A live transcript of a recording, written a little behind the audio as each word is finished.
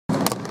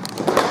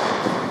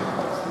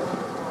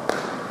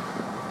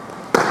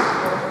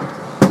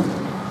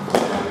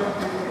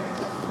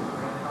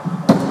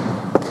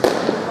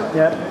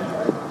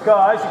Yeah.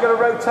 Guys, you've got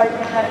to rotate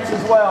your nets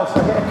as well. So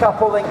hit a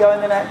couple, then go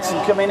in the nets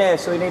and come in here.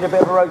 So we need a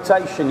bit of a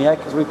rotation, yeah,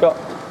 because we've got.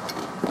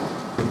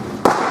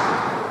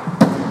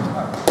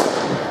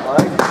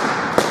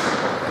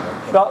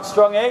 Shot,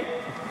 Strongy.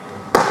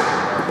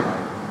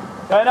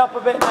 Going up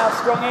a bit now,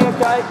 Strongy,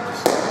 okay.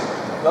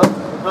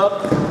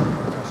 Up.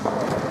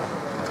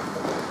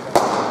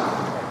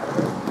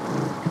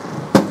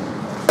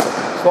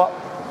 Swap.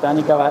 Down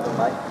you go, Adam,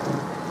 mate.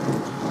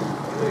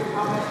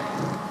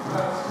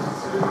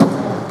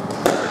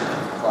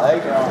 Play.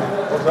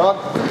 Hold on.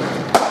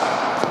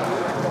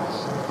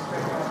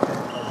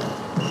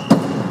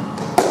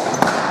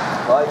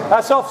 Play.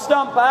 That's off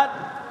stump, Ad.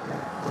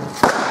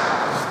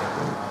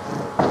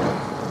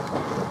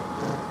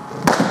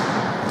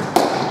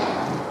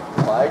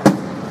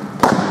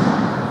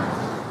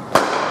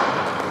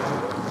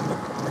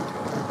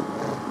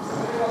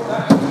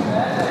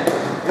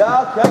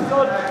 Yeah, okay,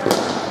 good.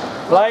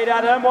 Played,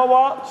 Adam, well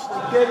watched.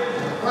 Good.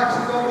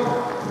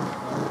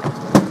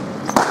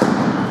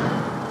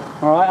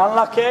 Alright,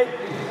 unlucky.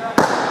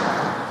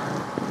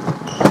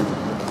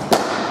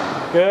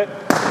 Good.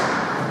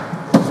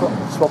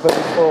 Swap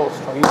every balls.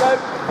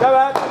 Go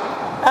out.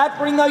 Ad,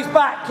 bring those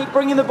back. Keep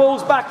bringing the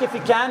balls back if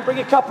you can. Bring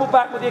a couple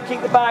back with you.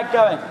 Keep the bag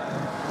going.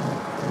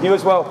 You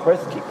as well,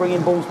 Chris. Keep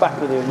bringing balls back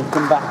with you and you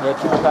come back. Yeah,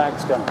 keep the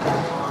bags going.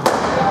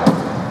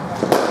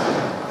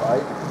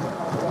 Right.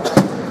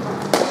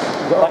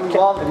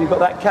 Have you got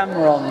that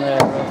camera on there?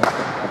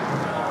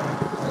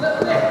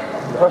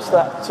 Press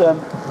that.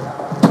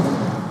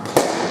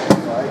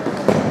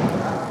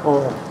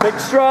 Big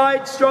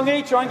stride,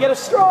 Strongy. Try and get a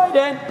stride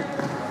in.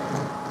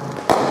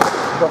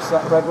 Cross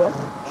that red one.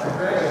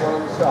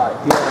 On the side.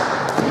 Yeah.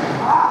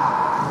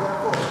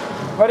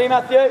 Ready,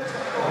 Matthew?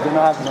 You're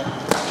not having it.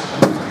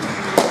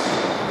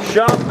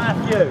 Shot,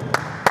 Matthew.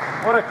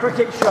 What a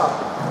cricket shot.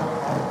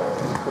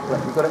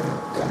 You got it?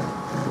 Yeah.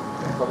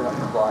 Probably not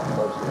going to fly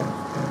close enough.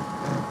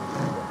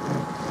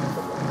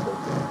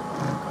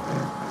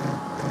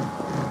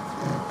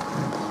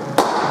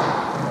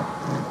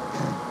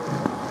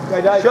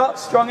 Shot,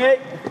 Strongy.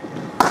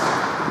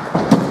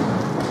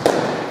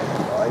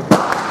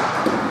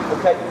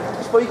 Okay,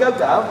 just before you go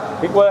down.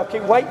 Keep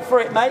working. Wait for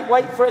it, mate.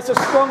 Wait for it. It's a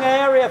strong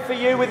area for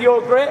you with your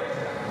grip.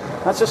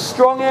 That's a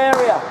strong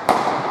area.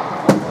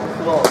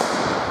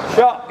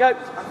 Shot, go.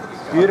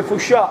 Beautiful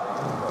shot.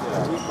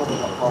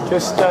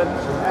 Just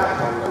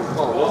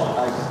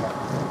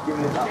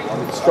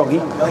Strongy,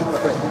 wait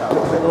for it a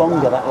little bit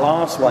longer. That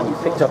last one you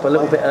picked up a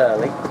little bit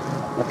early.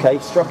 Okay,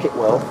 struck it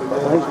well.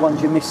 Those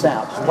ones you miss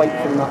out, just wait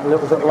for them a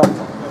little bit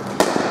longer.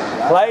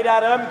 Played,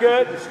 Adam,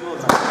 good.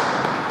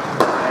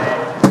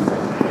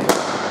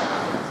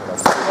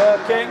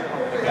 Working.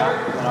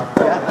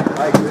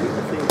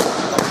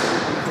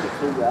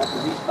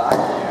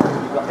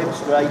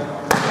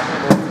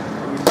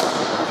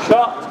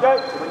 Shot, go.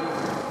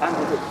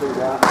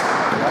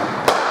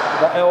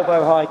 That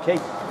elbow high,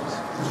 keep.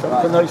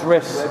 Strengthen those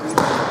wrists.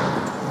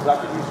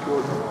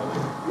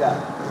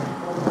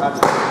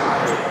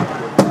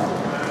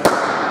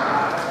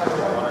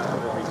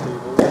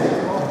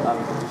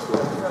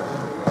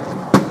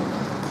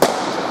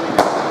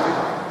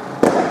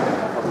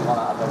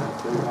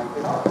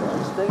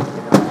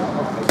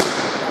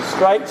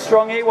 Straight,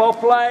 Strongy, well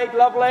played,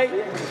 lovely.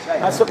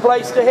 That's the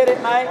place to hit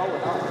it, mate.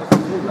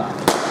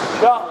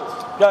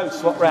 Shot, go,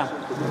 swap round.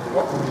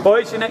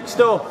 Boys, you're next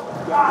door.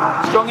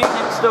 Strongy,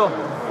 next door.